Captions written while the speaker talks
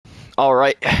All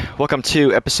right, welcome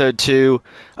to episode 2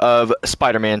 of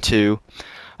Spider-Man 2.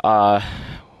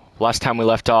 Last time we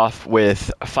left off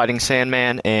with fighting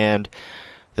Sandman, and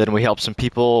then we helped some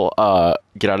people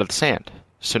get out of the sand.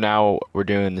 So now we're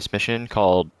doing this mission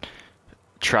called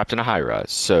Trapped in a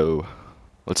High-Rise. So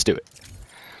let's do it.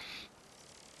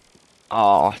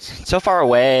 Oh, it's so far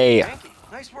away. Thank you.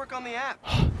 Nice work on the app.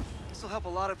 This will help a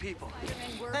lot of people.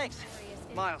 Thanks.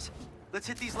 Miles, let's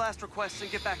hit these last requests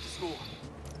and get back to school.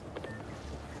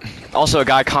 Also, a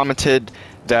guy commented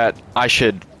that I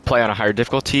should play on a higher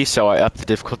difficulty, so I upped the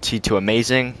difficulty to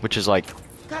amazing, which is like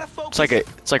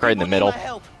it's like right in the middle.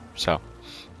 So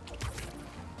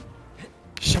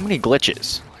so many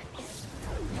glitches.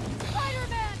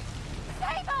 Spider-Man,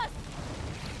 save us!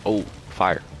 Oh,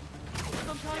 fire.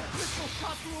 Some kind of crystal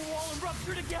shot through a wall and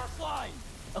ruptured a gas line.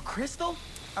 A crystal?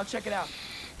 I'll check it out.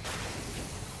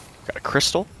 Got a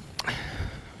crystal.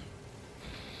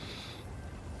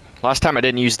 Last time I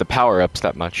didn't use the power-ups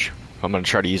that much. I'm gonna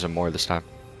try to use them more this time.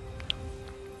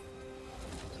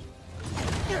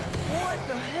 What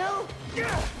the hell?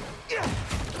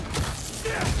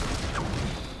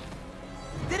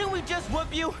 Didn't we just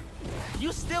whoop you?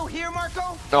 You still here,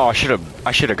 Marco? Oh, I should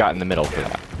have gotten in the middle for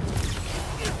that.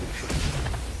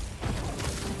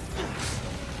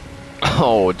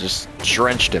 Oh, just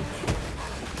drenched him.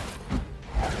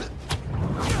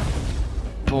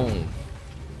 Boom.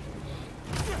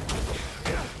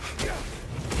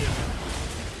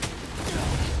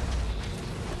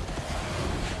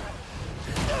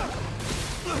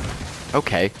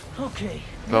 Okay. Okay.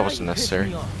 That wasn't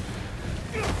necessary. Oh,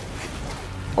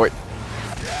 wait.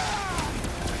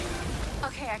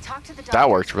 Okay, I talked to the doctor. That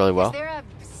worked really well. Is there a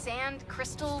sand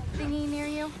crystal thingy near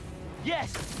you?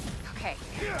 Yes. Okay.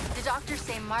 The doctors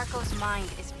say Marco's mind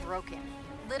is broken.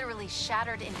 Literally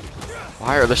shattered into pieces.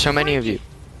 Why are there so many of you?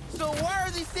 So why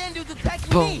are these sand dudes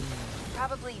attacking Boom. me?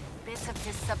 Probably bits of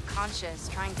his subconscious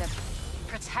trying to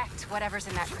protect whatever's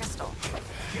in that crystal.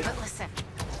 But listen,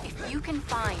 if you can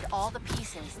find all the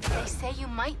pieces, they say you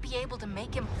might be able to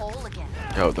make him whole again.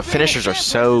 Yo, the finishers are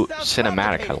so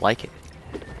cinematic. I like it.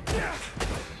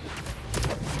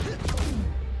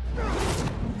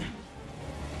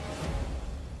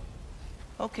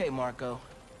 Okay, Marco.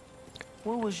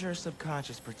 What was your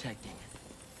subconscious protecting?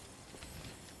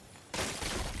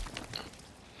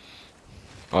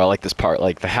 Oh, I like this part.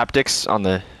 Like the haptics on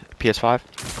the PS5.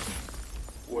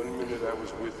 1 minute I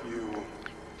was with you,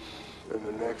 and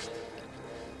the next,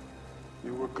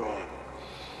 you were gone.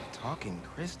 Talking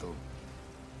crystal.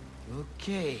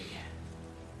 Okay.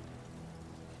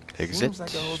 Exit. Seems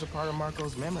like it holds a part of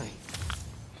Marco's memory.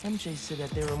 MJ said that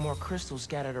there were more crystals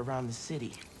scattered around the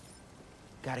city.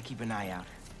 Gotta keep an eye out.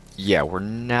 Yeah, we're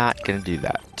not gonna do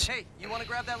that. Hey, you want to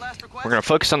grab that last request? We're gonna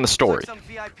focus on the story. Looks like some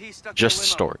VIP stuck to Just the the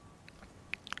limo. story.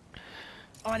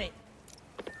 On it.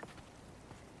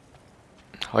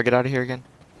 How do I get out of here again?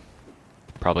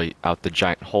 Probably out the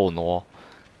giant hole in the wall.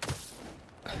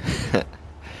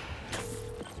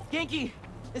 Genki,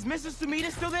 is Mrs.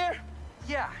 Sumida still there?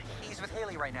 Yeah, he's with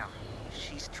Haley right now.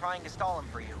 She's trying to stall him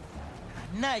for you.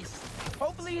 Nice.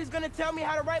 Hopefully he's gonna tell me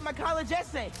how to write my college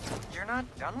essay. You're not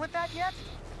done with that yet?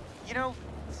 You know,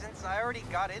 since I already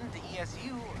got into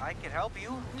ESU, I could help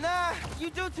you. Nah, you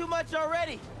do too much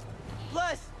already.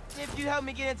 Plus, if you help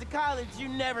me get into college, you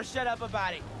never shut up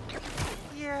about it.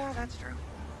 Yeah, that's true.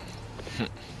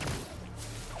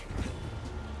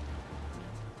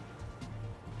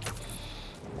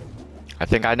 I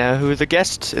think I know who the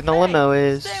guest in the limo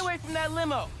is. Stay away from that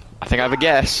limo. I think I have a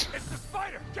guess. It's the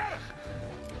spider! Get him!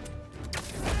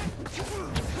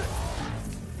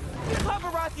 The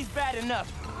paparazzi's bad enough.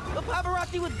 The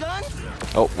paparazzi with guns?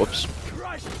 Oh, whoops.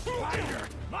 Crush spider!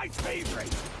 My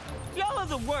favorite! Y'all are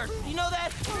the worst. You know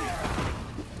that?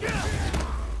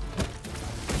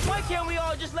 Why can't we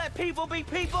all just let people be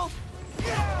people?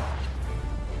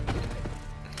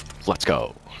 Let's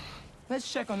go.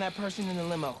 Let's check on that person in the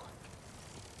limo.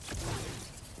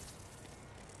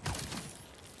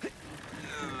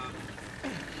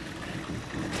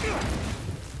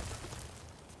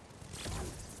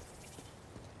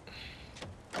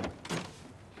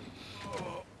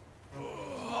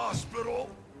 Hospital!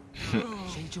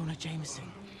 J. Jonah Jameson.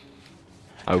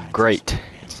 Oh, great.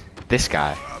 It's this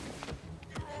guy.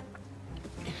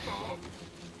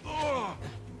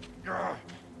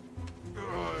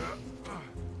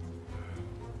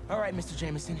 All right, Mr.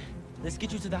 Jameson. Let's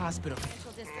get you to the hospital.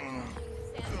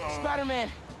 Spider-Man,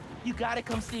 you gotta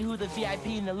come see who the VIP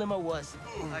in the limo was.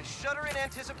 I shudder in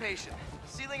anticipation.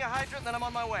 Sealing a hydrant, then I'm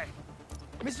on my way.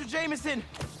 Mr. Jameson,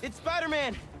 it's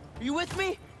Spider-Man. Are you with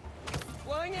me?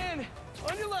 Flying in!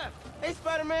 On your left! Hey,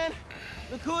 Spider-Man.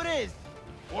 Look who it is.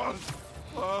 What?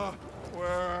 Where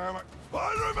am I?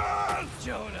 Spider-Man!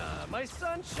 Jonah, my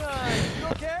sunshine. You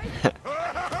okay?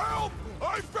 Help!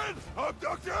 I've been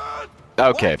abducted!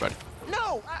 Okay, buddy.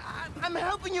 No, I'm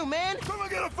helping you, man. Someone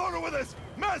get a photo with this!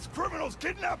 Mass criminals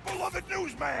kidnap beloved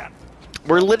newsman!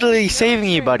 We're literally saving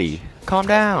you, buddy. Calm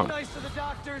down. Nice to the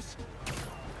doctors.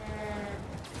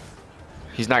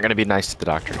 He's not gonna be nice to the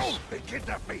doctors. Oh, they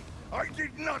kidnapped me! I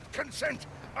did not consent!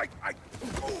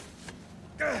 Oh.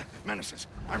 Menaces!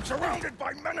 I'm surrounded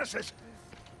by menaces!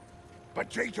 But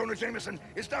J. Jonah Jameson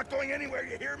is not going anywhere,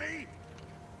 you hear me?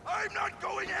 I'm not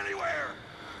going anywhere!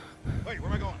 Wait,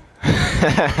 where am I going?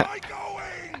 Where am I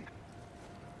going?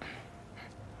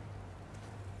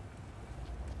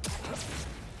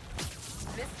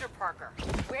 Mr. Parker,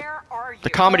 where are you? The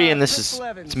comedy in this Principal is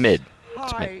Evans. it's mid. It's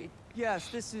mid. Hi. Yes,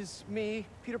 this is me,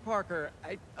 Peter Parker.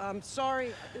 I'm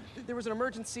sorry. There was an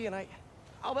emergency, and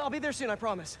I'll be there soon. I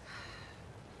promise.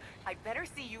 I better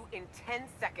see you in 10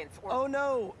 seconds or... Oh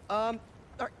no.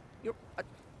 You're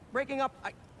breaking up.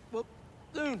 Well,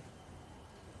 soon.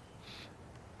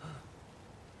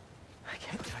 I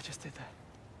can't believe I just did that.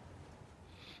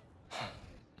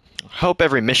 Hope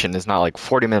every mission is not like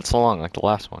 40 minutes long like the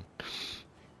last one.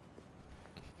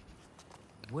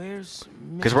 Where's?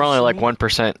 Because we're only like Mr.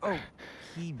 1% Oh,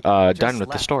 he done just with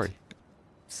the left. story.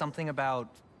 Something about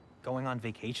going on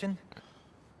vacation?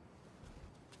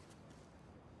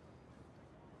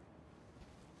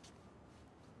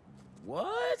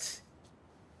 What?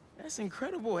 That's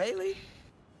incredible, Haley.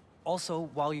 Also,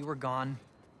 while you were gone,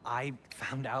 I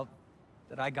found out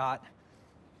that I got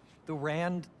the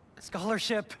Rand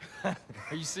scholarship. Are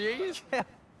you serious? Yeah.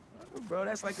 Bro,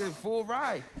 that's like a full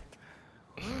ride.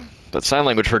 That sign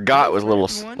language forgot was a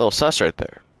little sus right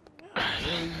there.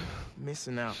 Really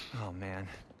missing out. Oh man,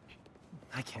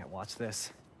 I can't watch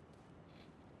this.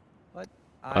 But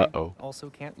I Uh-oh. also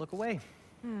can't look away.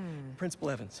 Principal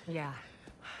Evans. Yeah.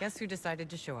 Guess who decided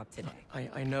to show up today?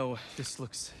 I know this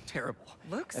looks terrible.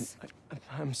 Looks?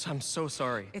 And I'm so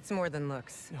sorry. It's more than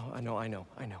looks. No, I know.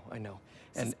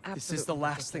 This is And this is the absolutely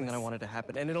last thing that I ridiculous. wanted to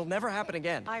happen, and it'll never happen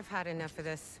again. I've had enough of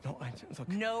this. No, look.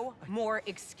 No more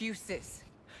excuses.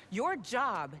 Your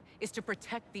job is to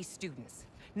protect these students,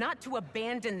 not to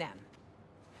abandon them.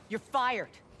 You're fired.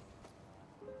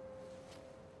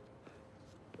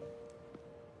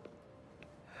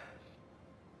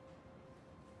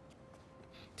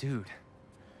 Dude,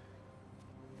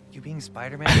 you being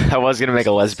Spider-Man? I was gonna make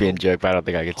a lesbian joke, but I don't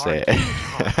think I could say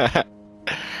it.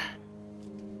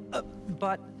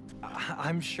 But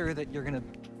I'm sure that you're gonna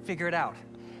figure it out.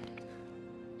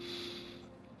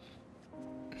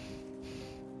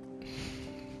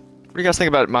 What do you guys think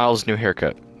about Miles' new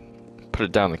haircut? Put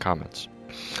it down in the comments.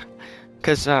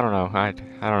 Cause I don't know, I don't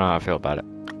know how I feel about it.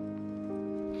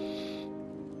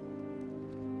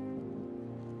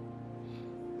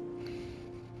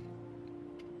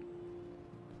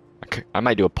 I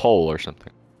might do a poll or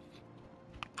something.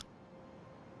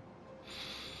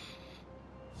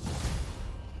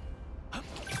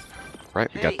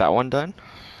 Right, we got Hey. that one done.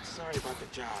 Sorry about the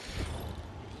job.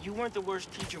 You weren't the worst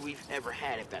teacher we've ever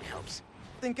had, if that helps.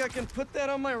 Think I can put that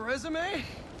on my resume?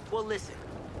 Well, listen.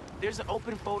 There's an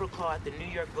open photo call at the New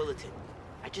York Bulletin.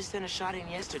 I just sent a shot in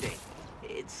yesterday.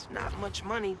 It's not much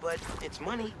money, but it's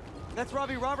money. That's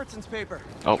Robbie Robertson's paper.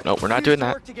 Oh no, we're not We doing used to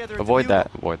that. work together at the Avoid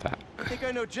that. Bugle. Avoid that. I think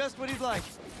I know just what he'd like.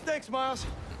 Thanks, Miles.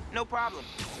 No problem.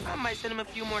 I might send him a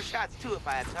few more shots, too, if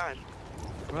I have time.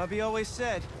 Robbie always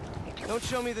said, don't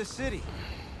show me the city.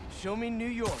 Show me New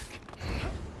York.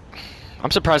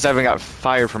 I'm surprised I haven't got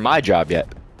fired from my job yet.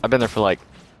 I've been there for like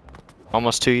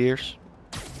almost 2 years.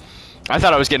 I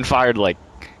thought I was getting fired like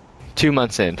 2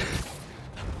 months in.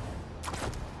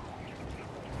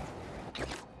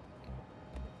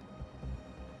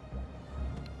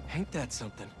 Ain't that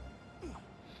something?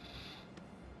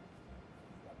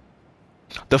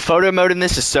 The photo mode in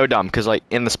this is so dumb because like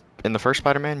in the first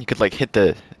Spider-Man you could like hit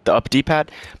the up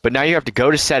D-pad, but now you have to go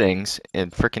to settings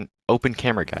and frickin' open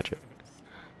camera gadget.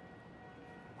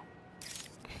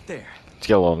 There. Let's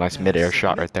get a little nice mid-air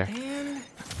shot right there. And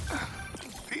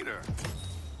Peter,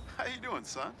 how you doing,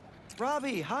 son?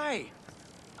 Robbie, hi.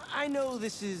 I know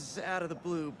this is out of the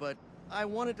blue, but I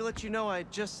wanted to let you know I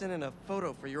just sent in a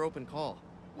photo for your open call.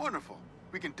 Wonderful.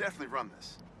 We can definitely run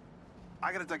this.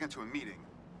 I gotta duck into a meeting,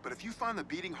 but if you find the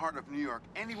beating heart of New York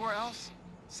anywhere else,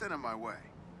 send it my way.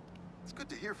 It's good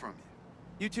to hear from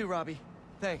you. You too, Robbie.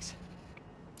 Thanks.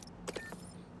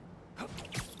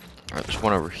 Alright, there's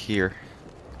one over here.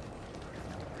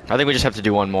 I think we just have to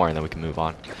do one more and then we can move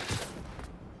on.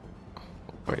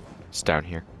 Wait, it's down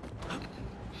here.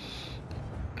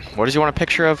 What does he want a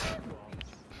picture of?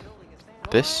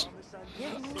 This?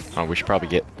 Oh, we should probably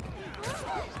get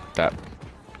that.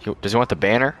 Does he want the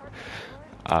banner?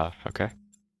 Okay.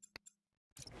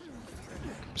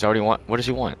 Is that what he want? What does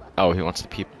he want? Oh, he wants the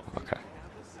people. Okay.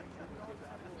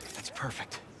 That's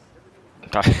perfect.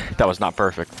 That was not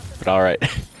perfect, but all right.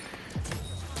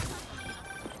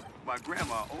 My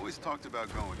grandma always talked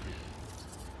about going here.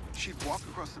 She'd walk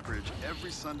across the bridge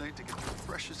every Sunday to get the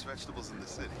freshest vegetables in the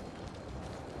city.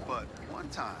 But one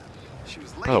time, she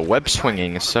was late. Oh, the web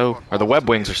swinging is so, or the web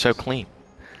wings are so clean,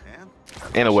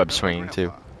 and the web swinging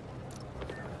too.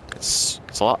 It's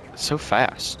a lot, it's so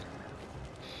fast.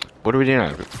 What do we do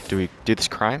now? Do we do this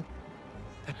crime?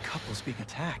 That couple's being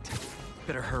attacked.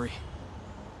 Better hurry.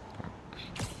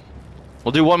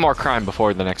 We'll do one more crime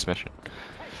before the next mission.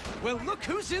 Well, look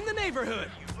who's in the neighborhood.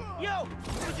 Yo,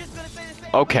 we're just gonna say the same.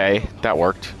 Okay, that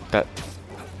worked. That.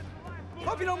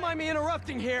 Hope you don't mind me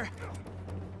interrupting here.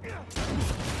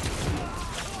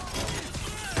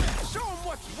 Show him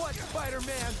what's what,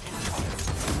 Spider-Man.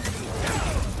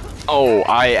 Oh,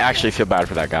 I actually feel bad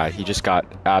for that guy. He just got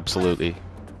absolutely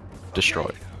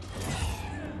destroyed.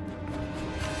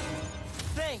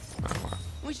 Thanks.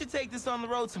 We should take this on the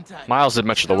road sometime. Miles did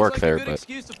much of the work there, Good but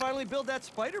excuse to finally build that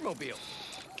Spider-Mobile.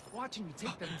 Watching you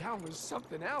take them down was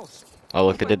something else. oh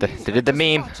look, they did the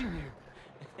meme.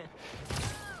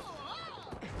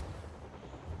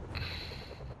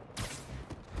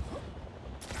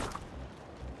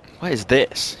 What is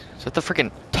this? Is that the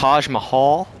freaking Taj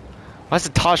Mahal? Why is the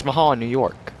Taj Mahal in New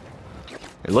York?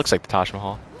 It looks like the Taj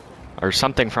Mahal, or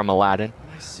something from Aladdin.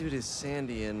 My suit is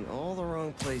sandy in all the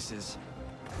wrong places.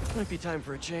 Might be time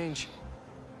for a change.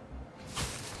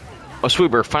 Oh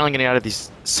sweet, we're finally getting out of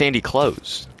these sandy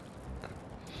clothes.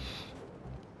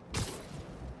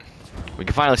 We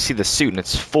can finally see the suit in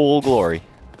its full glory.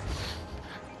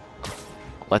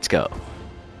 Let's go.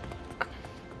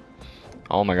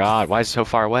 Oh my god, why is it so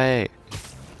far away?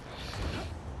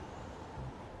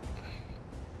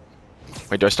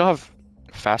 Wait, do I still have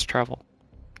fast travel?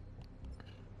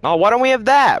 Oh, why don't we have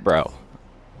that, bro?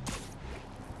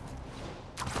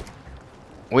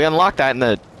 We unlocked that in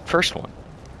the first one.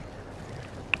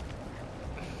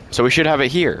 So we should have it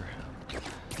here.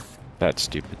 That's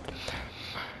stupid.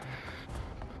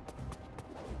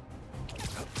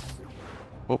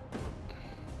 Whoop.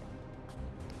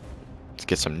 Let's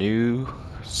get some new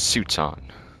suits on.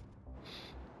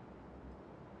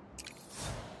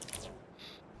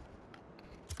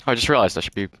 Oh, I just realized I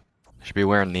should be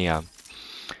wearing the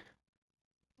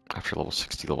after level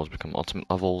 60 levels become ultimate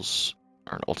levels,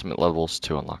 or ultimate levels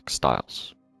to unlock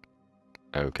styles.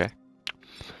 Okay.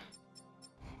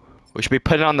 We should be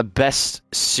putting on the best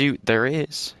suit there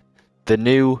is. The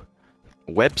new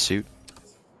web suit.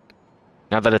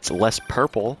 Now that it's less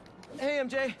purple. Hey,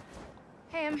 MJ.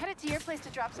 Hey, I'm headed to your place to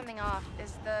drop something off.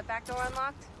 Is the back door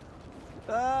unlocked?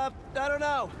 I don't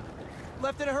know.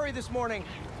 Left in a hurry this morning.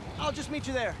 I'll just meet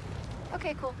you there.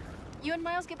 Okay, cool. You and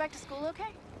Miles get back to school, okay?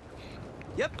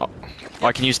 Yep. Oh,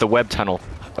 I can use the web tunnel,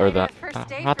 or Maybe the the first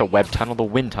day not for the web you. tunnel, the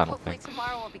wind tunnel Hopefully thing.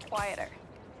 tomorrow will be quieter.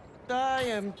 I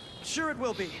am sure it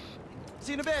will be.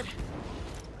 See you in a bit.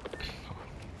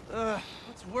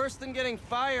 What's worse than getting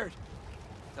fired?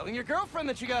 Telling your girlfriend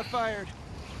that you got fired.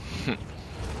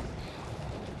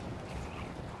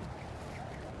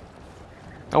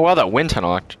 Oh wow, that wind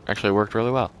tunnel actually worked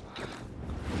really well.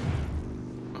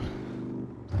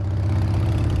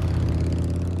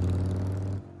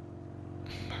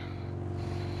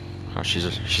 Oh, she's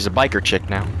a biker chick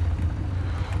now.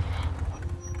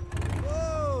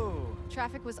 Whoa!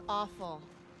 Traffic was awful.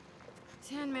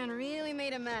 Sandman really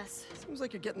made a mess. Seems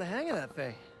like you're getting the hang of that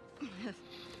thing.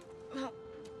 Well,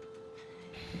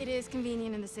 it is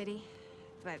convenient in the city,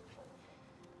 but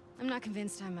I'm not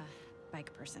convinced I'm a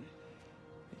bike person.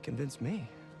 You convinced me.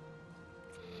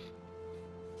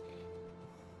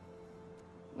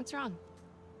 What's wrong?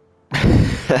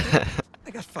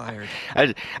 I got fired.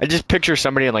 I just picture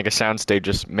somebody in like a soundstage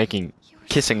just making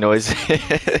kissing noises.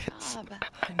 I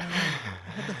know. I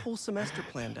had the whole semester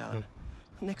planned out.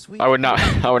 Next week. I would not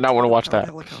want to watch that.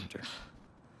 Helicopter.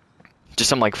 Just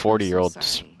some like 40-year-old I'm so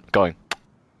just sorry. going.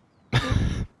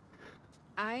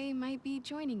 I might be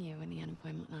joining you in the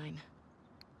unemployment line.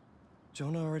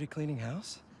 Jonah already cleaning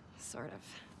house? Sort of.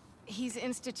 He's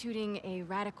instituting a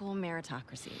radical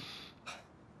meritocracy.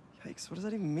 Yikes, what does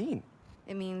that even mean?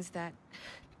 It means that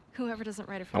whoever doesn't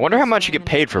write a I wonder how much you line get the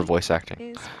paid next for week voice acting.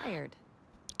 is fired.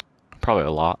 Probably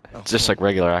a lot. Oh, It's just well, like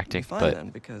regular You'll be acting, fine but then,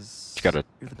 because you gotta,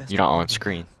 you're the best you're not one. on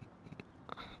screen.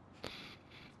 What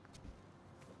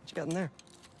you got in there?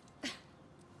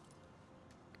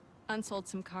 Unsold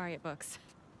some Karia books.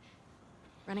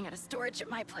 Running out of storage at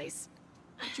my place.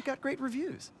 But you got great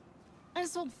reviews. I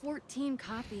sold 14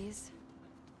 copies.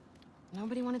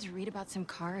 Nobody wanted to read about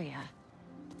Symkaria.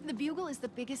 The Bugle is the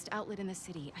biggest outlet in the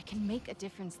city. I can make a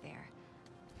difference there.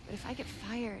 But if I get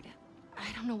fired,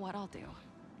 I don't know what I'll do.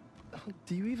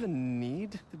 Do you even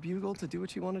need the Bugle to do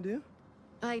what you want to do?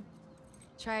 I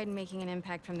tried making an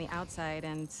impact from the outside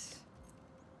and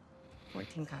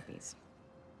 14 copies.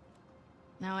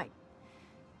 Now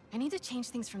I need to change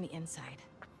things from the inside.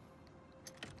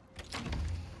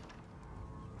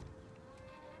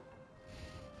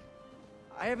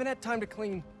 I haven't had time to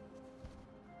clean.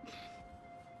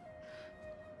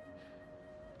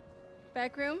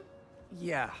 Back room?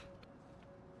 Yeah.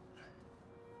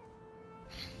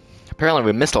 Apparently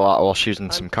we missed a lot while she was in I'm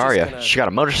just Symkaria. gonna- She got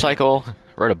a motorcycle,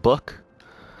 wrote a book.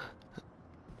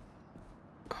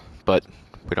 But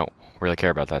we don't really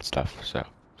care about that stuff, so.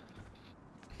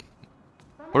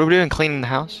 What are we doing, cleaning the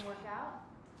house?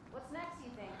 What's next,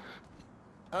 you think?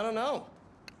 I don't know.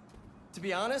 To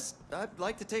be honest, I'd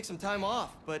like to take some time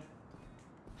off, but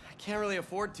I can't really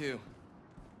afford to.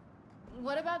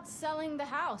 What about selling the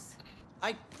house?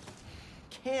 I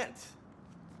can't.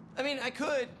 I mean, I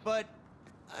could, but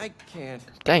I can't.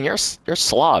 Dang, you're a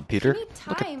slob, Peter. You need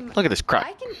time. Look at this crap.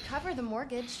 I can cover the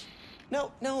mortgage.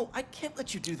 No, I can't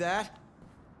let you do that.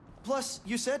 Plus,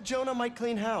 you said Jonah might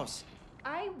clean house.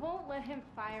 I won't let him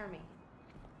fire me.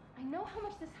 I know how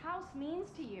much this house means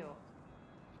to you.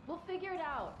 We'll figure it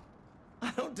out.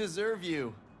 I don't deserve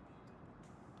you.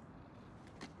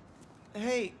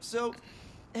 Hey, so,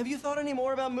 have you thought any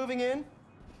more about moving in?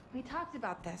 We talked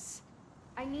about this.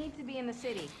 I need to be in the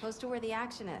city, close to where the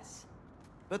action is.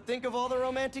 But think of all the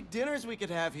romantic dinners we could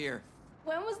have here.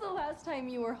 When was the last time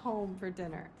you were home for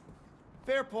dinner?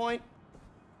 Fair point.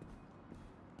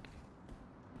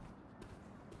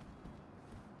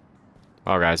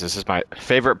 Oh, guys, this is my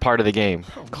favorite part of the game.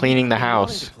 Oh, Cleaning the I've been wanting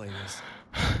house. to play this.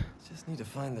 Just need to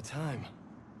find the time.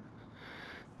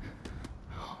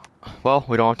 Well,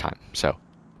 we don't have time, so.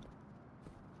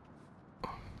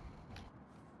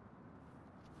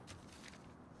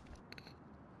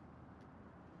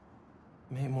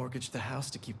 May mortgage the house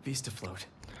to keep Beast afloat.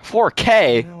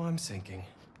 4K? Now I'm sinking.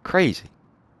 Crazy.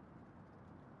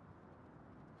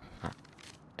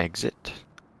 Exit.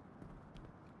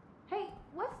 Hey,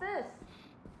 what's this?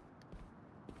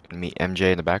 Meet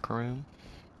MJ in the back room.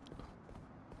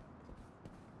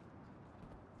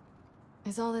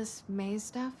 Is all this maze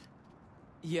stuff?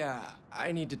 Yeah,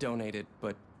 I need to donate it,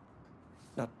 but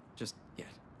not just yet.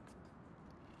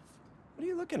 What are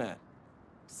you looking at?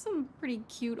 Some pretty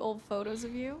cute old photos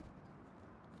of you.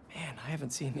 Man, I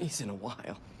haven't seen these in a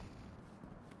while.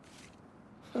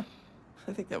 Huh.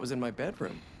 I think that was in my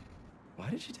bedroom. Why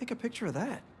did she take a picture of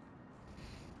that?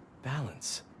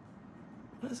 Balance.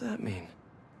 What does that mean?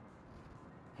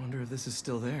 Wonder if this is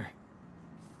still there.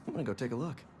 I'm gonna go take a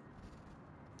look.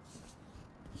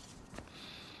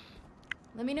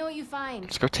 Let me know what you find.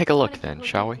 Let's go take a look then,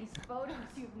 shall we? These photos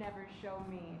you've never shown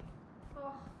me.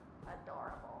 Oh,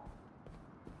 adorable.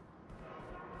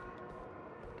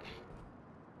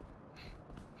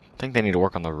 I think they need to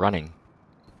work on the running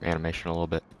animation a little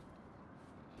bit.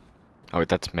 Oh, wait,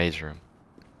 that's May's room.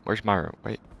 Where's my room?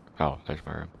 Wait. Oh, there's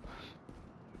my room.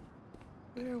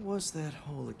 Where was that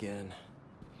hole again?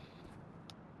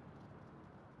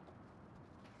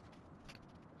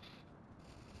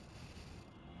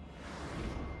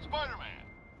 Spider-Man,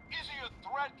 is he a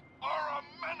threat or a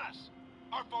menace?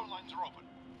 Our phone lines are open.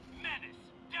 Menace.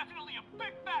 Definitely a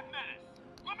big fat menace.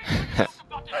 Let me tell you something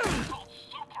about this thing called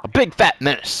Super. A big fat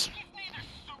menace. He's neither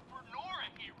super nor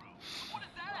a hero. What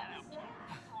does that add up to?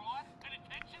 A fraud? An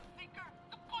attention seeker?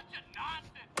 A bunch of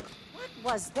nonsense.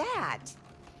 What was that?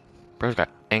 Bro's got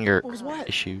anger What was what?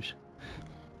 issues.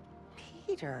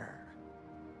 Peter.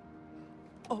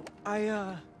 Oh,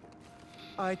 I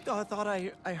thought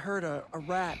I heard a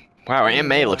rat. Wow, Aunt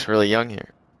May looks really young here.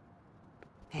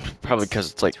 Hey, Probably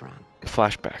because it's like what's wrong?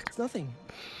 flashback. It's nothing.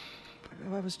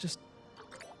 I was just...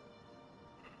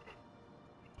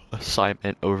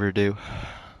 Assignment overdue.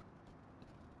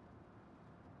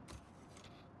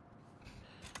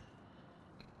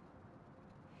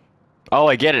 Oh,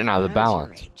 I get it now, the When I was your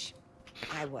balance. age,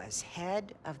 I was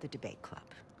head of the debate club,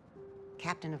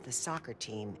 captain of the soccer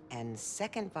team, and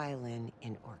second violin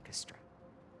in orchestra.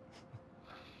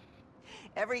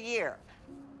 Every year,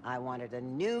 I wanted a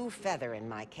new feather in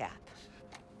my cap.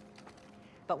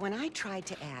 But when I tried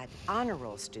to add honor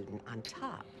roll student on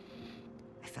top,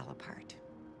 I fell apart.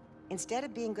 Instead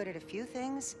of being good at a few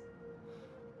things,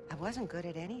 I wasn't good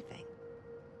at anything.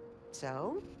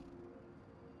 So,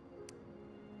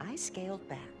 I scaled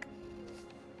back.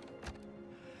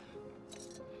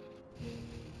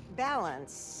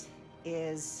 Balance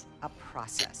is a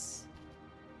process.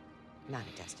 not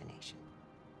a destination.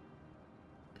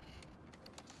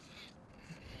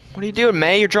 What are you doing,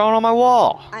 May? You're drawing on my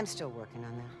wall. I'm still working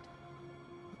on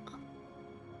that.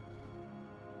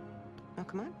 Oh,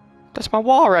 come on. That's my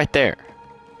wall right there.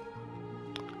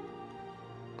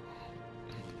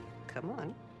 Come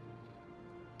on.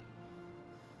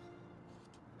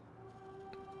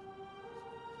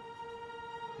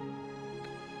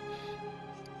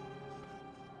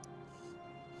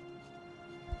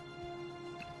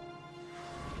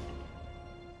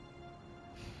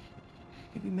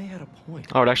 Maybe May had a point.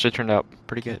 Oh, it actually turned out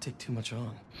pretty Can't good. take too much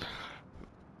on.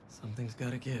 Something's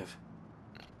gotta give.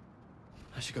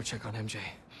 I should go check on MJ.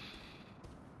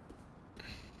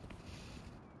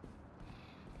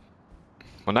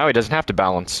 Well, now he doesn't have to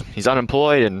balance. He's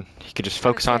unemployed and he could just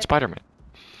focus on That's it. Spider-Man.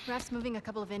 Raph's moving a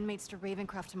couple of inmates to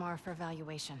Ravencroft tomorrow for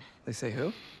evaluation. They say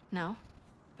who? No,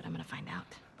 but I'm gonna find out.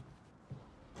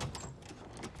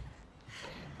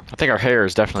 I think our hair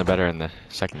is definitely better in the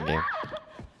second game.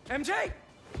 MJ!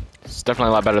 It's definitely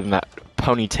a lot better than that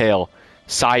ponytail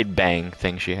side bang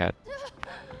thing she had.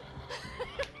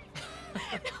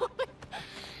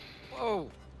 Whoa.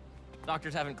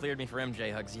 Doctors haven't cleared me for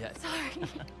MJ hugs yet. Sorry.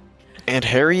 And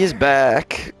Harry is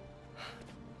back.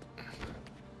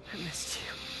 I missed you.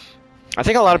 I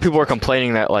think a lot of people were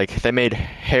complaining that like they made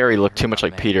Harry look too much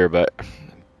like Peter, but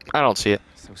I don't see it.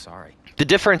 So sorry. The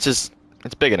difference is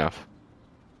it's big enough.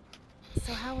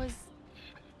 So how was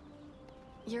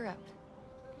Europe?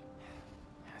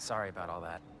 Sorry about all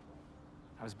that.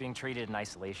 I was being treated in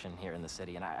isolation here in the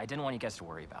city, and I didn't want you guys to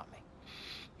worry about me.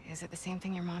 Is it the same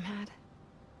thing your mom had?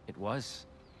 It was.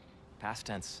 Past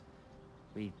tense.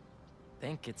 We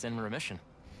think it's in remission.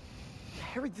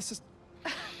 Harry, this is...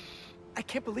 I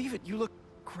can't believe it. You look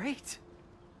great.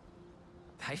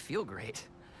 I feel great.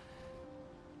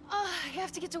 I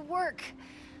have to get to work.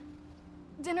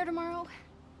 Dinner tomorrow?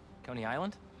 Coney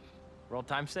Island? World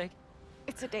time steak?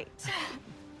 It's a date.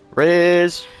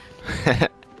 Riz.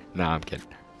 No, I'm kidding.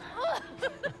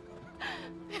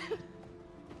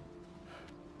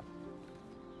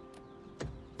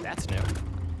 That's new.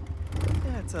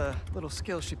 Yeah, it's a little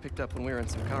skill she picked up when we were in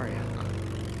Sakaria.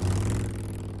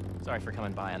 Sorry for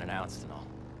coming by unannounced and all.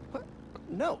 What?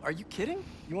 No, are you kidding?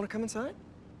 You want to come inside?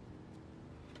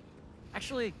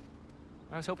 Actually,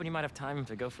 I was hoping you might have time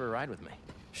to go for a ride with me.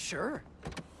 Sure.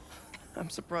 I'm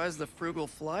surprised the frugal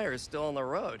flyer is still on the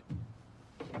road.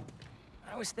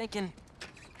 I was thinking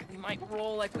we might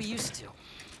roll like we used to.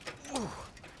 Ooh.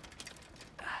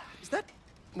 Is that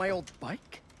my old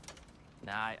bike?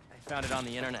 Nah, I found it on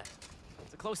the internet.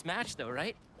 It's a close match though,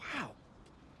 right? Wow.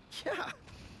 Yeah.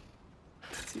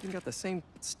 It's even got the same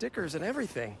stickers and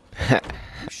everything.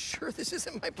 You sure this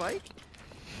isn't my bike?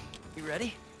 You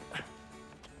ready?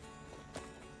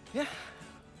 Yeah.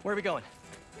 Where are we going?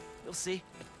 You'll see.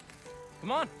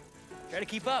 Come on. Try to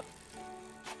keep up.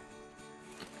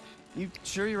 You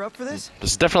sure you're up for this?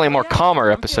 This is definitely a more Yeah, calmer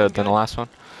I'm episode feeling than the good. last one.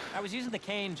 I was using the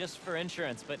cane just for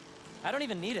insurance, but I don't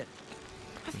even need it.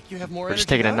 I think you have more We're just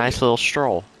energy taking a than I nice do. little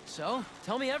stroll. So,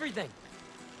 tell me everything.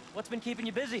 What's been keeping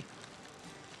you busy?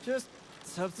 Just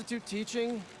substitute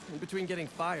teaching in between getting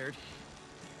fired.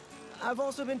 I've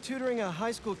also been tutoring a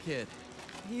high school kid.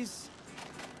 He's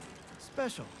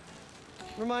special.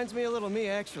 Reminds me a little of me,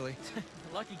 actually.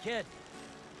 Lucky kid.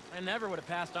 I never would have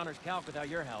passed honors calc without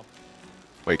your help.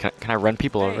 Wait, can I run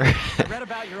people over? Hey, I read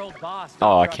about your old boss,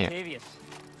 Oh, I Dr. can't. Octavius.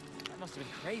 That must have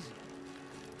been crazy.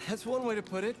 That's one way to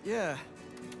put it, yeah.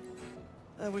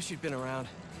 I wish you'd been around.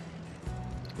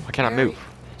 Why can't I Harry, move?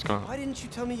 What's going Why on? didn't you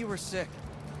tell me you were sick?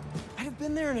 I'd have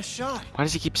been there in a shot. Why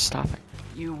does he keep stopping?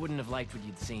 You wouldn't have liked what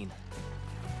you'd seen.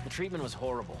 The treatment was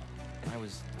horrible. I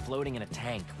was floating in a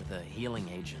tank with a healing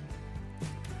agent.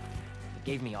 It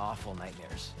gave me awful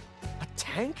nightmares. A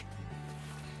tank?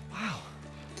 Wow,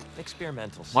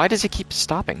 Experimentals. Why does he keep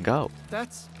stopping? Go.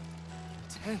 that's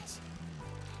intense.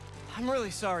 I'm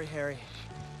really sorry, Harry.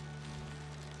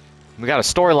 We got a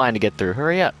storyline to get through.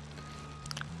 Hurry up.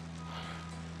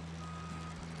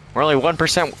 We're only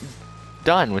 1%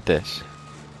 done with this.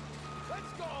 Let's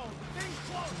go! The thing's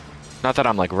close! Not that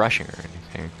I'm like rushing or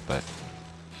anything, but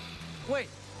Wait,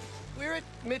 we're at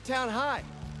Midtown High.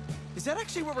 Is that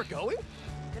actually where we're going?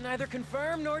 Can neither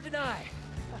confirm nor deny.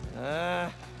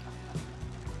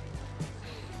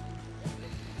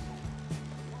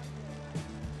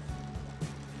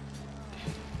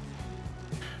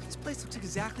 This place looks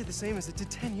exactly the same as it did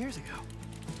 10 years ago.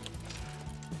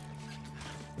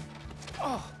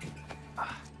 Oh,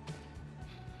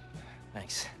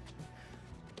 Thanks.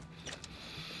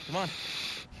 Come on.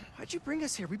 why'd you bring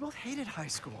us here? We both hated high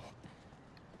school.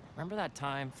 Remember that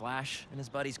time Flash and his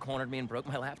buddies cornered me and broke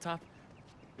my laptop?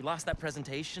 We lost that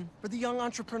presentation, For the Young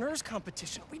Entrepreneurs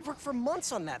Competition. We'd worked for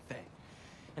months on that thing.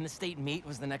 and the state meet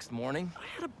was the next morning, I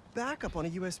had a backup on a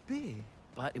USB.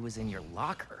 but it was in your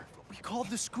locker. We called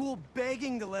the school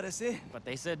begging to let us in. But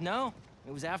they said no.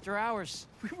 It was after hours.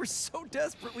 We were so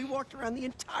desperate, we walked around the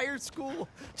entire school,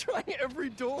 trying every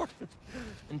door.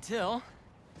 Until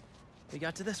we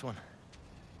got to this one.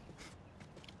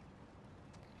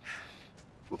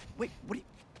 Wait, what do you...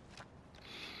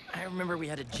 I remember we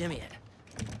had to jimmy it.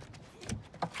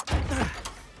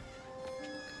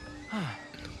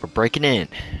 We're breaking in.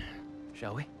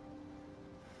 Shall we?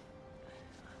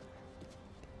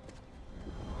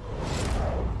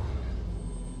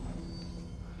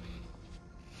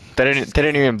 They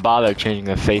didn't even bother changing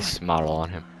the face model on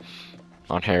him,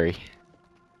 on Harry. You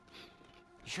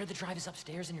sure the drive is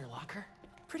upstairs in your locker?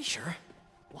 Pretty sure.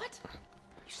 What?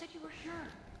 You said you were sure.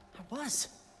 I was.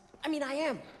 I mean, I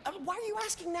am. Why are you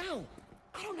asking now?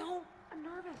 I don't know. I'm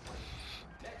nervous.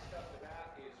 Next up to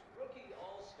bat is rookie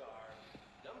all-star,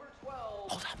 number 12,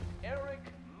 Hold up. Eric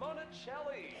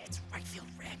Monticelli. It's right field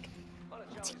Rick.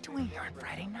 What's he doing here on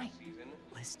Friday night?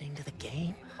 Listening to the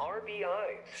game?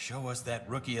 RBI. Show us that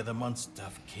Rookie of the Month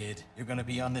stuff, kid. You're gonna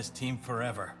be on this team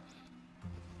forever.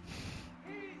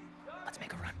 Let's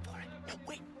make a run for it. No,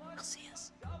 wait. He'll see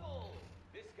us. Double.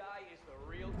 This guy is the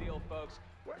real deal, folks.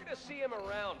 We're gonna see him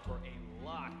around for a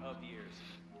lot of years.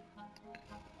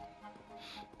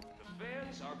 The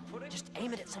fans are putting... Just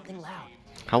aim it at something loud.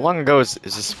 How long ago is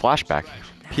this flashback?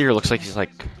 Peter looks like he's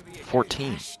like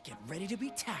 14. Get ready to be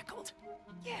tackled.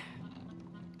 Yeah.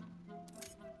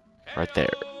 Right there.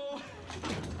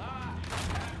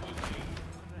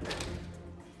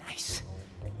 Nice.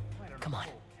 Come on.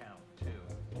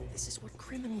 This is what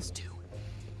criminals do.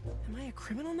 Am I a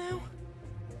criminal now?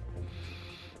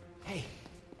 Hey,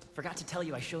 forgot to tell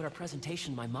you I showed our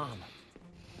presentation to my mom.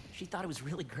 She thought it was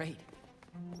really great.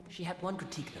 She had one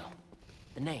critique, though.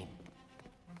 The name.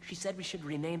 She said we should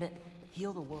rename it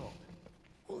Heal the World.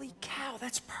 Holy cow,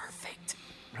 that's perfect.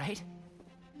 Right?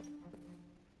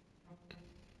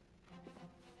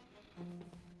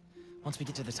 Once we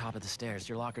get to the top of the stairs,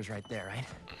 your locker's right there, right?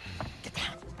 Get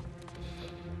down.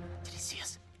 Did he see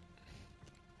us?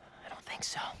 I don't think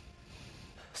so.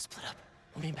 Split up.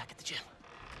 We'll meet back at the gym.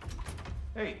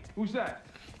 Hey, who's that?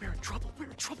 We're in trouble. We're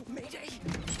in trouble. Mayday.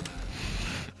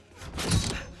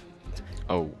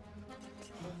 Oh.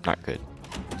 Not good.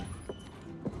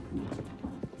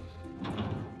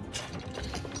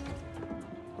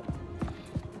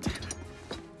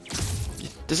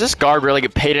 Does this guard really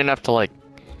get paid enough to, like,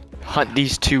 hunt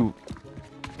these two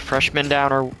freshmen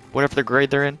down or whatever the grade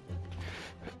they're in?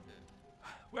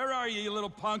 Where are you little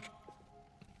punk?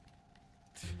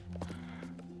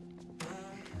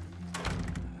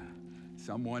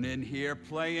 Someone in here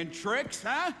playing tricks,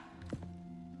 huh?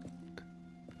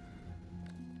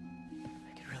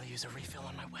 I could really use a refill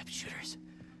on my web shooters.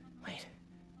 Wait,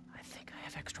 I think I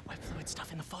have extra web fluid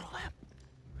stuff in the photo lab.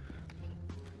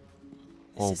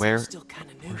 Well, Where's the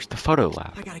where's the photo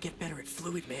lab? I gotta get better at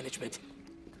fluid management.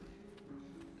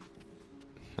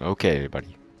 Okay,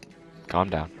 everybody. Calm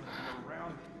down.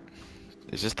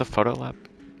 Is this the photo lab?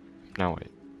 No,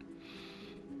 wait.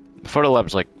 The photo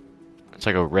lab's like, it's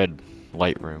like a red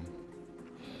light room.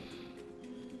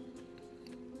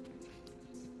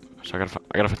 So I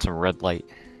gotta find some red light.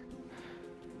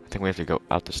 I think we have to go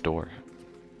out this door.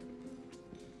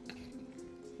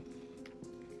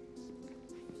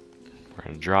 We're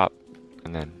gonna drop,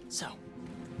 and then... So,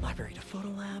 library to photo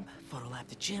lab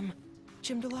to gym,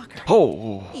 gym to locker.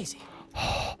 Oh! Easy.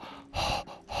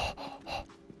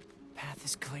 Path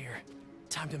is clear.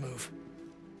 Time to move.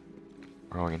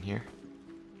 We're going in here.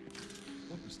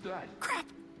 What was that? Crap!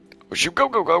 Shoot, go,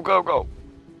 go, go, go, go!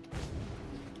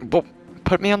 Well,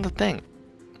 put me on the thing.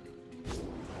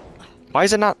 Why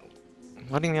is it not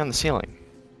letting me on the ceiling?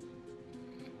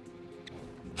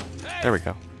 There we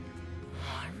go.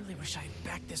 I really wish I had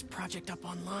backed this project up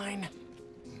online.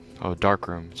 Oh, dark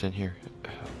room. It's in here.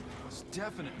 It's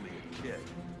definitely a kid.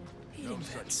 Eating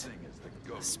vents.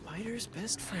 A spider's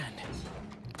best friend.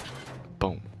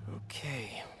 Boom.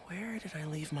 Okay, where did I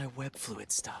leave my web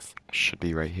fluid stuff? Should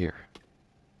be right here.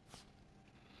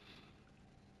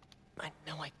 I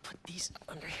know I put these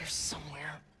under here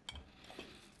somewhere.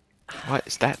 What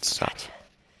is that stuff?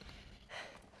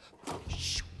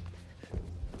 Shoot.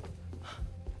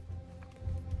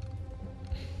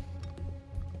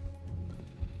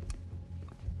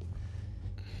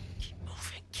 Keep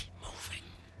moving, keep moving.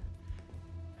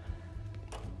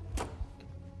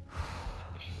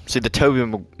 See, the Tobey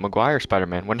Maguire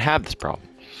Spider-Man wouldn't have this problem.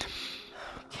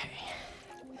 Okay.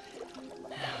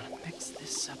 Now mix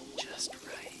this up just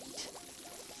right.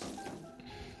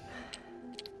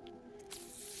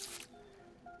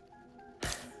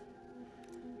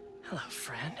 Hello,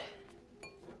 friend.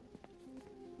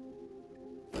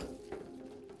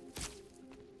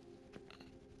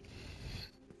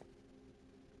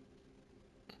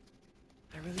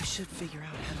 I really should figure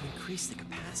out how to increase the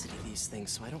capacity of these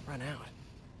things so I don't run out.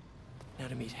 Now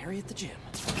to meet Harry at the gym.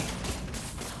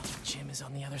 The gym is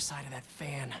on the other side of that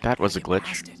fan. That was a Gotta get glitch.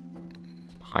 past it.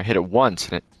 I hit it once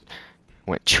and it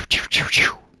went choo choo choo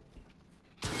choo.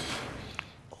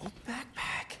 Old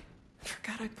backpack.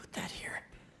 Forgot I put that here.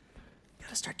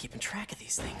 Gotta start keeping track of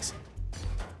these things.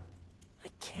 I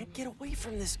can't get away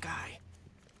from this guy.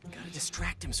 Gotta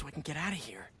distract him so I can get out of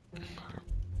here.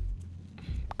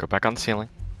 Go back on the ceiling.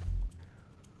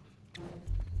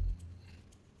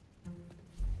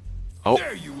 Oh.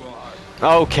 There you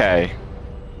are. Okay.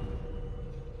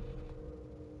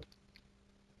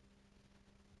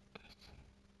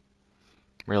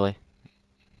 Really?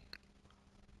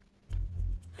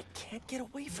 I can't get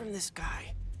away from this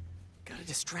guy. Gotta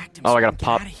distract him Oh, so I I gotta can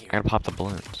pop. get out of here. I gotta pop the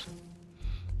balloons.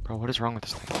 Bro, what is wrong with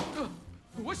this thing?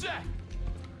 What's that?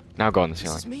 Now go on the This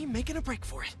ceiling. is me making a break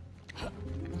for it.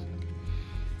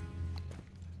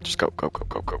 Just go, go, go,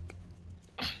 go, go.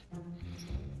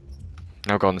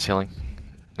 Now go on the ceiling.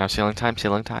 Now ceiling time,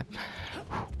 ceiling time.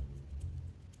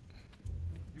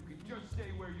 You can just stay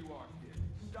where you are, kid.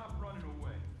 Stop running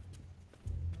away.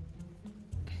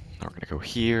 Now we're gonna go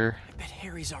here. I bet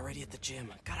Harry's already at the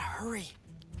gym. Gotta hurry.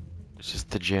 Is this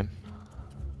the gym?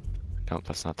 No,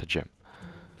 that's not the gym.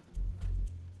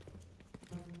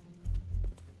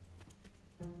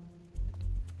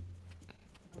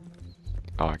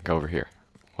 Oh, I can go over here.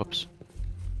 Whoops.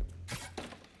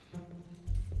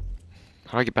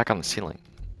 How do I get back on the ceiling?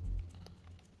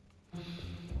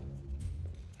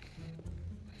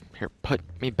 Here, put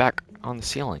me back on the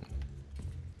ceiling.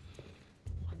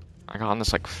 I got on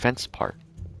this like fence part.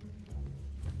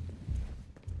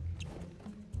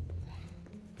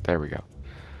 There we go.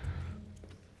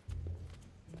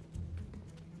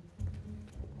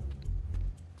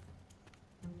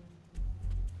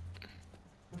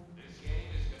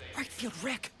 Right field,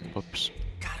 Rick. Whoops.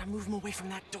 Gotta move him away from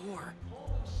that door.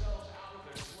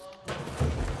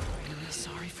 Really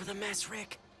sorry for the mess,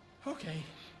 Rick. Okay.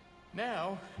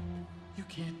 Now, you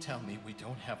can't tell me we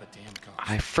don't have a damn car.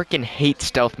 I freaking hate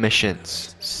stealth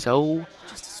missions. So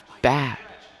bad.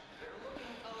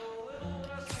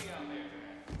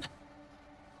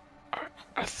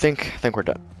 I think we're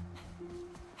done.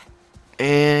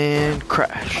 And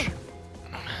crash.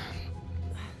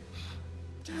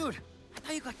 Dude, I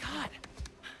thought you got caught.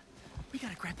 We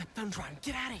gotta grab that thumb drive and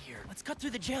get out of here. Let's cut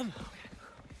through the gym.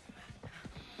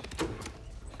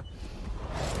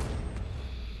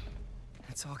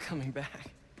 It's all coming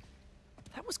back.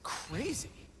 That was crazy.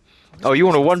 Oh, you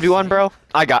want a 1v1, bro?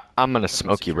 I'm gonna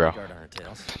smoke you, bro. Guard on our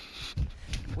tails.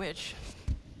 Which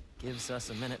gives us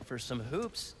a minute for some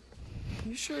hoops.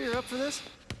 You sure you're up for this?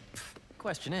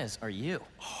 Question is, are you?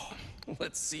 Oh,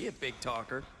 let's see it, big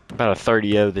talker. About a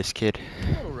 30-0 this kid. A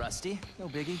little rusty, no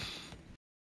biggie.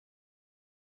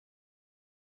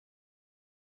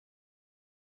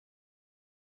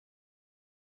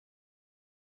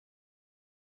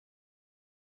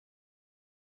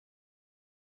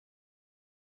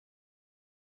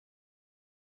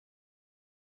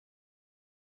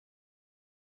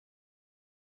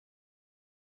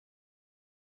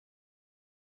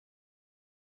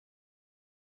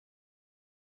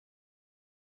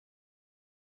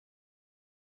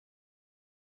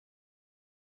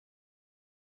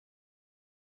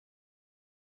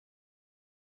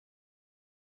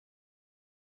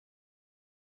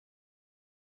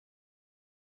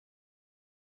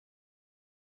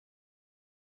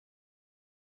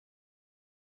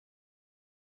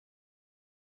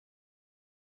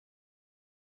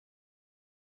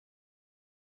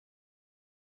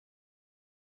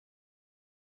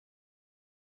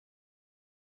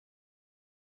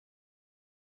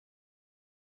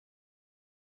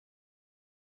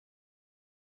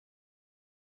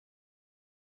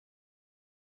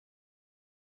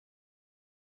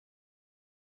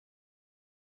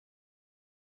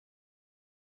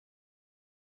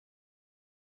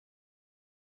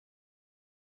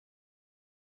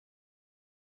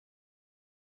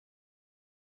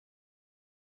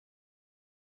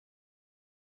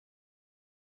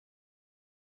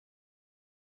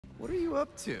 What are you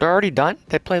up to? They're already done?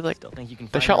 They played like... Still think you can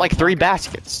They find shot your like own 3 locker?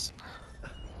 baskets.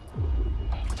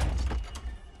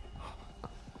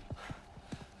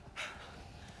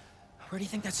 Where do you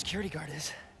think that security guard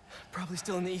is? Probably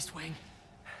still in the East Wing.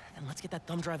 Then let's get that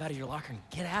thumb drive out of your locker and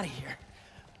get out of here.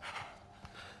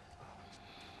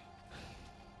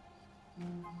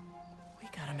 We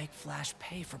gotta make Flash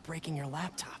pay for breaking your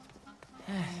laptop.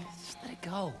 Just let it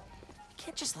go.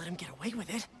 can't just let him get away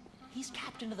with it. He's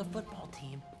captain of the football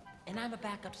team, and I'm a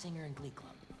backup singer in Glee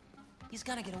Club. He's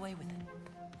gotta get away with it.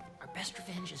 Our best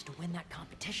revenge is to win that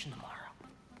competition tomorrow.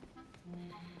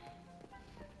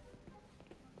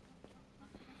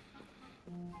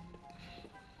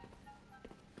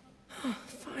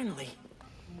 Finally.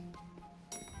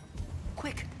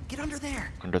 Quick, get under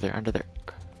there. Under there, under there.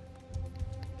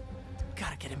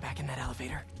 Gotta get him back in that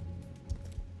elevator.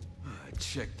 I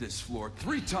checked this floor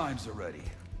 3 times already.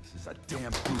 This is a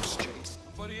damn goose chase.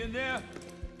 Somebody in there?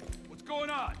 What's going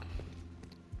on?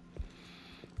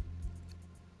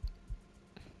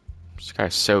 This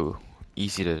guy's so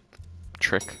easy to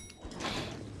trick.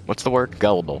 What's the word?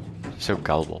 Gullible. So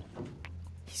gullible.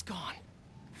 He's gone.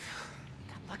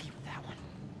 Got lucky with that one.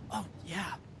 Oh,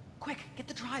 yeah. Quick, get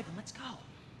the drive and let's go.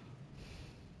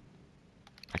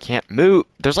 I can't move.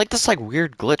 There's like this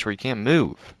weird glitch where you can't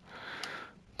move.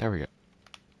 There we go.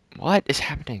 What is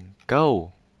happening?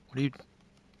 Go. What are you...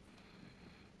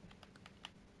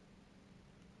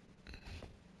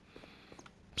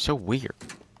 So weird.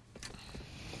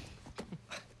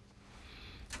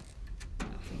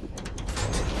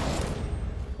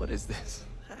 What is this?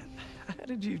 How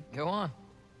did you... Go on.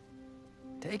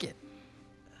 Take it.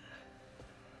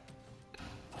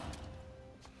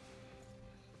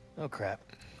 Oh, crap.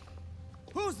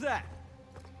 Who's that?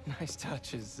 Nice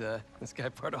touch. Is this guy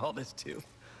part of all this too?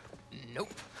 Nope.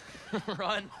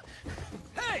 Run.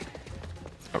 Hey!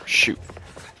 Oh, shoot.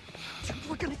 Dude,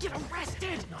 we're gonna get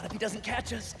arrested! Not if he doesn't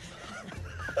catch us.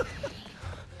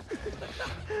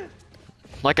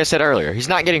 Like I said earlier, he's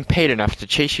not getting paid enough to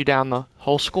chase you down the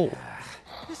whole school.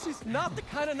 This is not the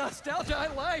kind of nostalgia I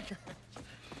like.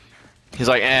 He's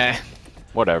like,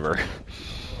 whatever.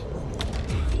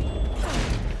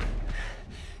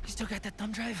 You still got that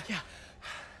thumb drive? Yeah.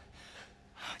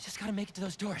 Just gotta make it to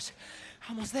those doors.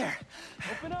 Almost there.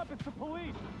 Open up, it's the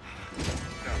police.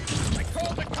 I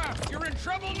called the cops. You're in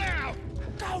trouble now.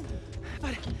 Go!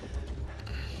 But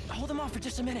hold them off for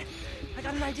just a minute. I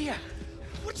got an idea.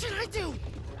 What should I do?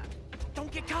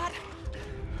 Don't get caught.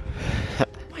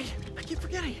 Wait, I keep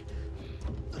forgetting.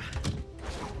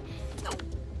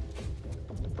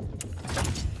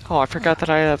 Oh, I forgot that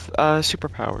I have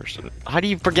superpowers. How do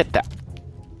you forget that?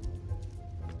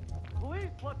 Police,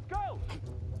 let's go.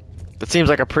 That seems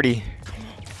like a pretty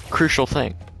crucial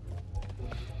thing.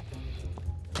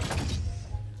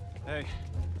 Hey,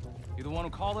 you the one who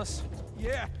called us?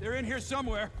 Yeah, they're in here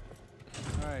somewhere.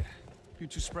 All right, you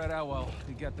two spread out while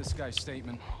we get this guy's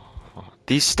statement.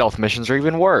 These stealth missions are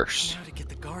even worse. Now to get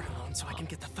the guard alone so I can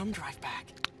get the thumb drive back.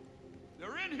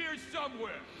 They're in here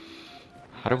somewhere.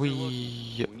 How do we...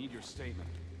 We need your statement.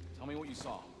 Tell me what you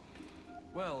saw.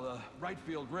 Well, right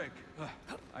field Rick,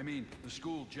 I mean, the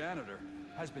school janitor,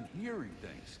 has been hearing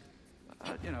things.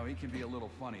 You know, he can be a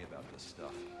little funny about this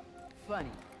stuff.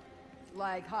 Funny.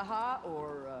 Like haha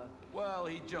or Well,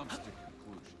 he jumps to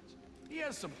conclusions. He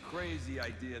has some crazy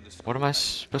idea the school... What am I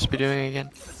supposed to be doing again?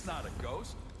 It's not a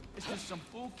ghost. It's just some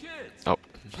fool kids. Oh.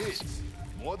 Kids?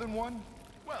 More than one?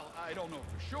 Well, I don't know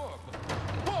for sure, but...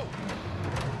 Whoa!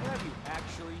 Have you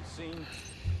actually seen?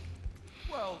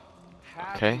 Well,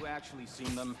 Have Okay. you actually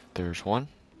seen them? There's one.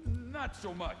 not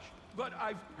so much, but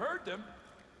I've heard them.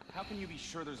 How can you be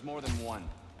sure there's more than one?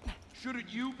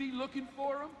 Shouldn't you be looking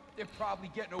for them? They're probably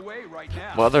getting away right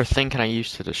now. What other thing can I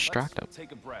use to distract them?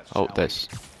 Take a breath. Oh, shall this.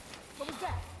 What was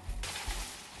that?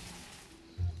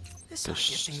 This ought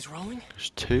to get things rolling. There's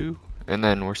 2. And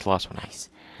then where's the last one? Nice.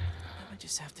 I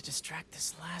just have to distract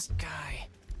this last guy.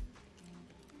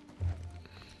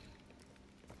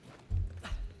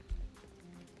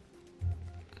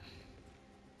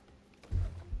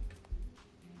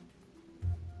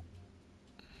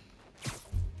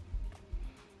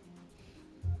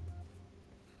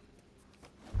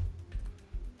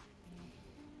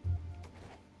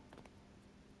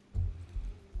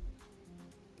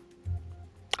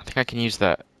 I think I can use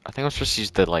that. I think I'm supposed to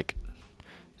use the,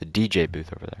 the DJ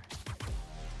booth over there.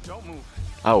 Don't move.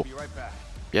 Oh. Be right back.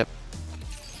 Yep.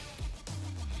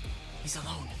 He's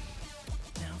alone.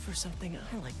 Now for something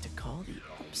I like to call the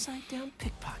upside-down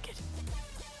pickpocket.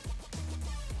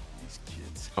 These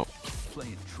kids. Oh.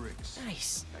 Playing tricks.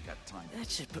 Nice. I got time. That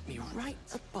should put me right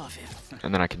above him.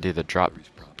 And then I can do the drop.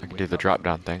 I can do the drop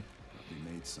down thing.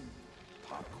 We made some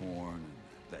popcorn and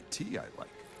that tea I like.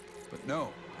 But no,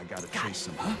 I gotta chase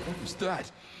some. Huh? What was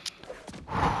that?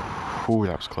 Ooh,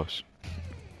 that was close.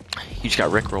 He just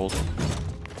got rickrolled.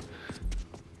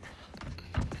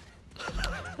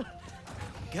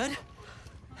 Good?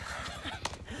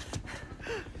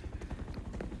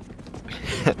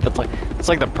 It's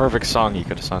like the perfect song you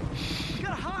could have sung. We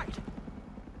gotta hide!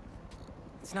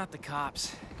 It's not the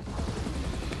cops.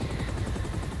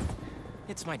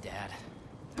 It's my dad.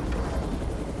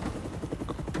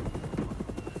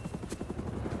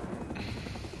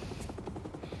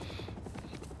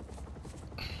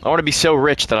 I want to be so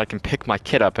rich that I can pick my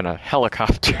kid up in a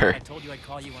helicopter. I told you I'd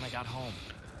call you when I got home.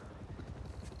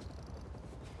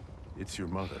 It's your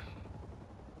mother.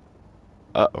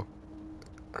 Uh-oh.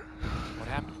 What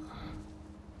happened?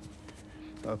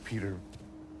 Peter,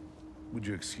 would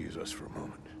you excuse us for a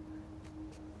moment?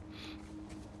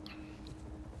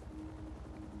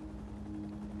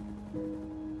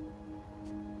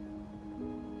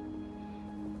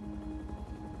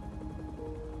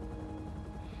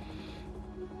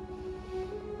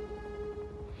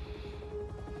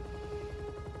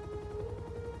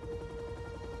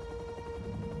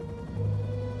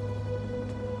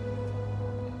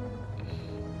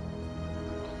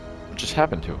 What just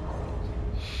happened to him?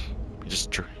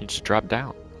 He just dropped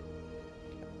down.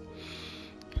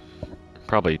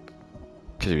 Probably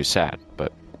because he was sad,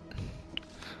 but...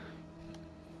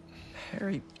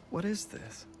 Harry, what is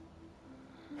this?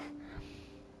 You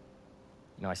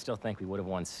know, I still think we would have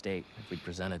won state if we'd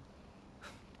presented.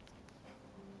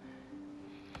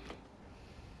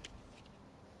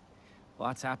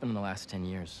 Lots happened in the last 10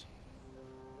 years.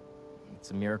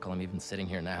 It's a miracle I'm even sitting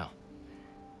here now.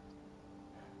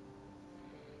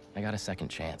 I got a second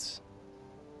chance.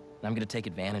 And I'm gonna take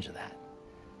advantage of that.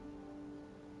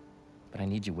 But I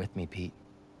need you with me, Pete.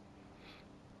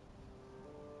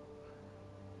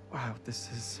 Wow, this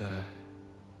is,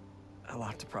 a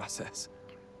lot to process.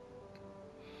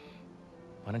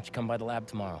 Why don't you come by the lab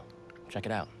tomorrow? Check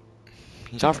it out.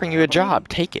 He's offering you a job.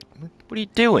 Take it. What are you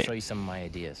doing? I'll show you some of my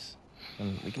ideas.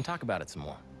 And we can talk about it some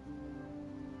more.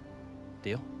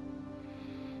 Deal?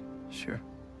 Sure.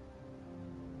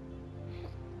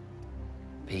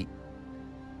 Pete,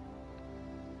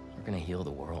 we're gonna heal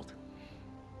the world.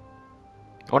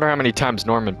 I wonder how many times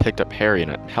Norman picked up Harry in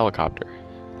a helicopter.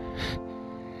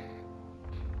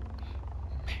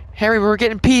 Harry, we're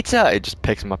getting pizza! It just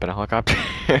picks him up in a helicopter.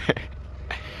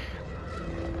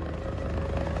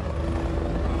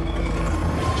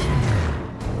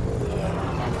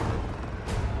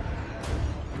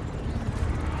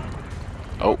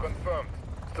 Oh. Confirmed.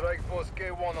 Strike Force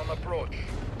K1 on approach.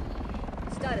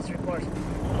 Status report.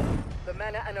 The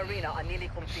mana and arena are nearly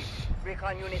complete.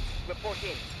 Recon units, report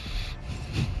in.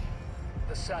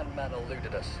 The Sandman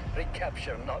eluded us.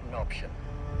 Recapture not an option.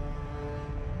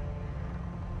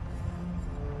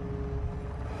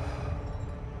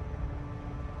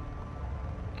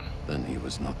 Then he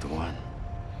was not the one.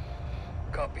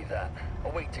 Copy that.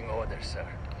 Awaiting orders, sir.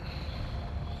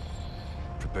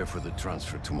 Prepare for the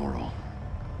transfer tomorrow.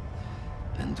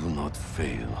 And do not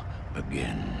fail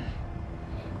again.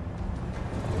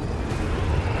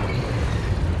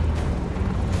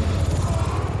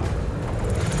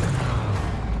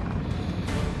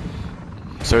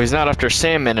 So he's not after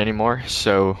Sandman anymore,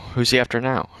 so who's he after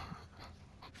now?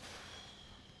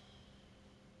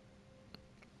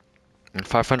 And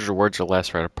 500 words or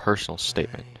less, write a personal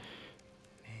statement.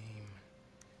 Name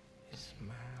is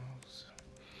Miles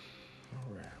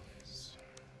Morales.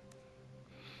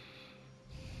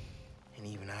 And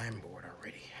even I'm bored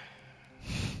already.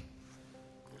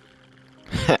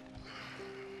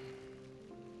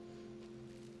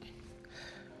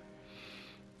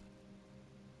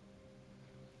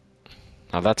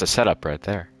 Now that's a setup right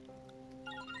there.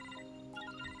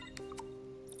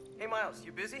 Hey Miles,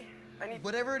 you busy? I need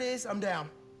Whatever it is, I'm down.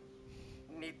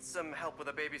 Need some help with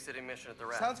a babysitting mission at the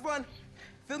raft. Sounds fun.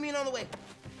 Fill me in on the way.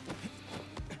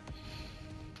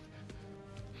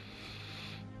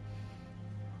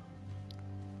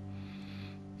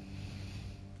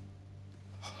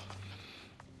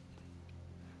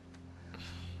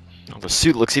 Oh, the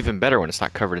suit looks even better when it's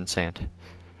not covered in sand.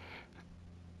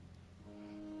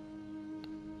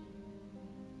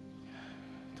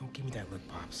 Don't give me that look,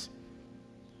 Pops.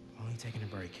 I'm only taking a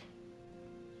break.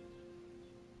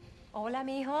 Hola,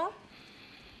 mijo.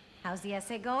 How's the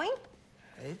essay going?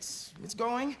 It's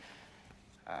going.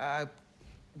 I'm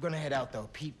gonna head out though.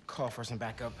 Pete called for some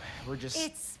backup. We're just.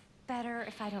 It's better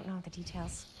if I don't know the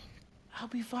details. I'll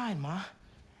be fine, Ma.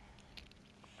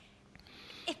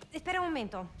 Espera un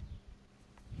momento.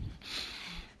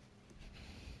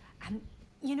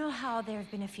 You know how there have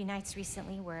been a few nights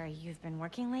recently where you've been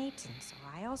working late, and so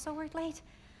I also worked late?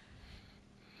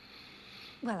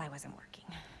 Well, I wasn't working.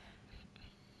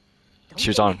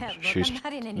 She was on. She was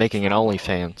making an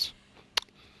OnlyFans.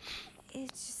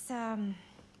 It's just,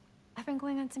 I've been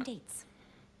going on some dates.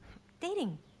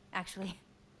 Dating, actually.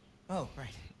 Oh,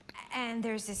 right. And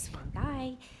there's this one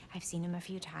guy. I've seen him a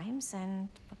few times, and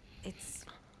it's...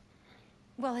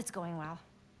 Well, it's going well.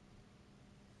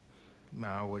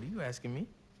 Now, what are you asking me?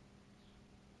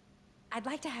 I'd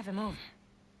like to have him over.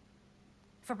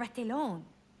 For Barthelone.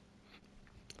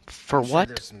 For I'm sure what?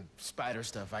 there's some spider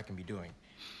stuff I can be doing.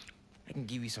 I can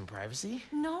give you some privacy.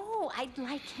 No, I'd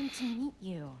like him to meet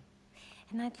you.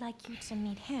 And I'd like you to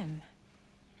meet him.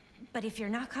 But if you're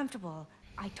not comfortable,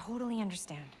 I totally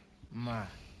understand. Ma.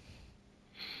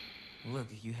 Look,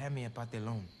 you had me at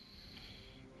Barthelone.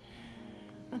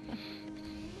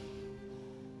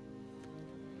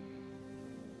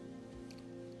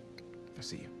 I'll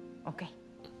see you. Okay.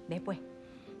 Después.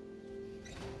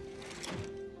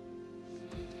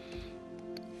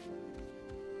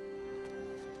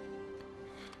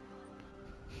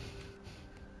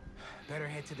 Better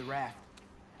head to the raft.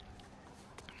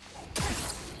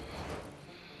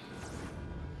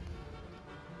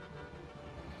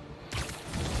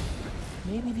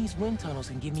 Maybe these wind tunnels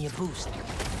can give me a boost.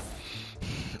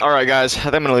 Alright guys, I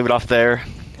think I'm gonna leave it off there.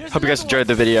 Hope you guys enjoyed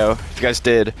the video. If you guys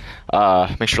did,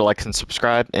 make sure to like and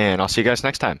subscribe, and I'll see you guys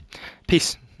next time.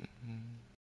 Peace.